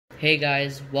Hey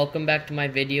guys, welcome back to my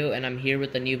video, and I'm here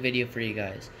with a new video for you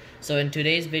guys. So in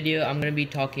today's video, I'm going to be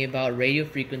talking about radio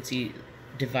frequency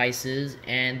devices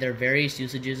and their various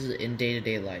usages in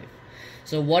day-to-day life.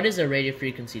 So what is a radio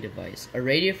frequency device? A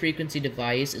radio frequency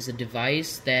device is a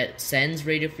device that sends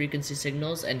radio frequency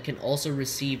signals and can also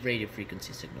receive radio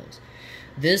frequency signals.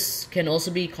 This can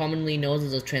also be commonly known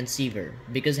as a transceiver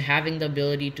because having the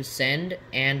ability to send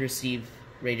and receive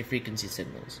radio frequency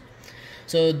signals.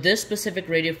 So this specific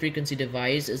radio frequency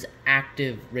device is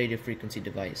active radio frequency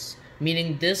device,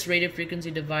 meaning this radio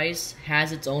frequency device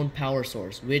has its own power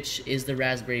source, which is the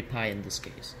Raspberry Pi in this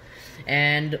case.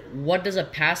 And what does a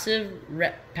passive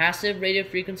radio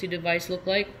frequency device look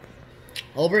like?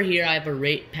 Over here I have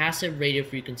a passive radio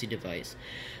frequency device.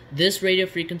 This radio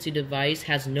frequency device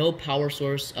has no power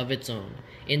source of its own.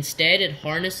 Instead, it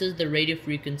harnesses the radio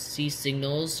frequency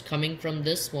signals coming from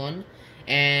this one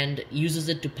and uses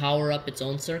it to power up its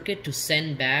own circuit to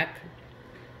send back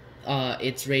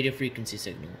its radio frequency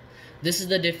signal. This is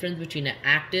the difference between an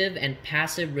active and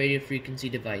passive radio frequency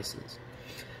devices.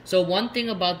 So one thing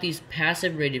about these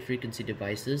passive radio frequency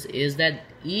devices is that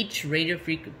each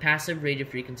passive radio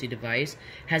frequency device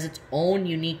has its own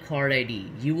unique card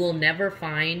ID. You will never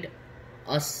find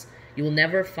a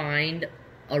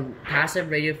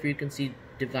passive radio frequency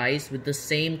device with the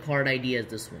same card ID as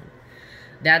this one.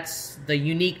 That's the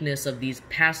uniqueness of these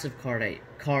passive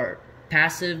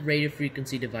passive radio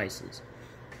frequency devices.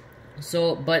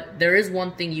 So, but there is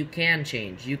one thing you can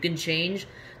change. You can change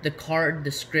the card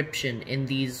description in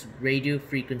these radio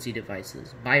frequency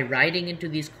devices. By writing into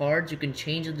these cards, you can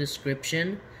change the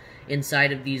description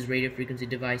inside of these radio frequency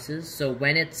devices. So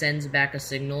when it sends back a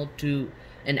signal to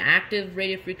an active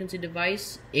radio frequency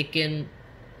device,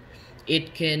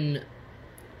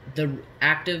 the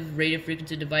active radio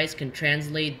frequency device can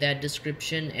translate that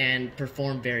description and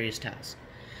perform various tasks.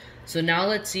 So now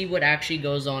let's see what actually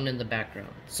goes on in the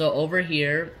background. So over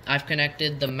here, I've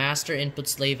connected the master input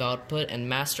slave output and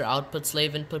master output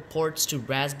slave input ports to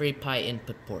Raspberry Pi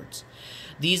input ports.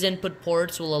 These input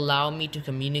ports will allow me to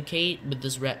communicate with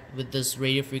this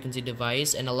radio frequency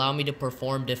device and allow me to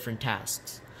perform different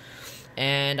tasks.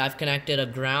 And I've connected a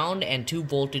ground and 2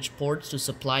 voltage ports to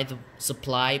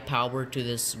supply power to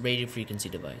this radio frequency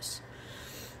device.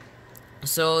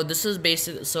 So this is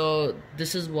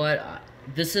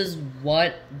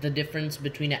what the difference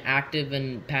between an active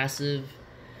and passive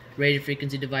radio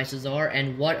frequency devices are,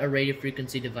 and what a radio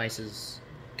frequency devices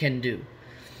can do.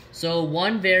 So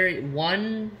one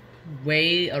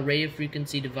way a radio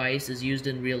frequency device is used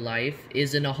in real life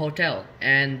is in a hotel,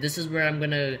 and this is what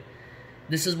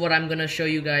I'm gonna show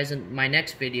you guys in my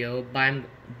next video by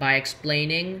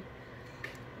explaining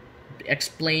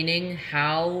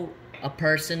how a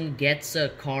person gets a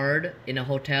card in a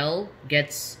hotel,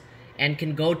 and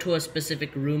can go to a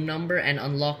specific room number and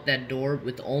unlock that door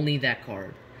with only that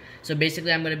card. So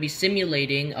basically, I'm going to be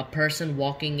simulating a person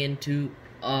walking into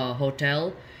a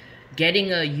hotel,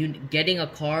 getting a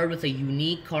card with a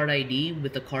unique card ID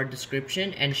with a card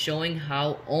description, and showing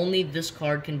how only this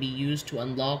card can be used to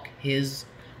unlock his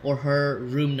or her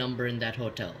room number in that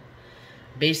hotel.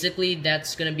 Basically,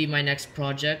 that's going to be my next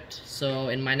project. So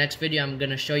in my next video, I'm going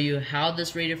to show you how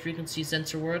this radio frequency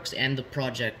sensor works and the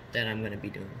project that I'm going to be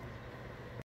doing.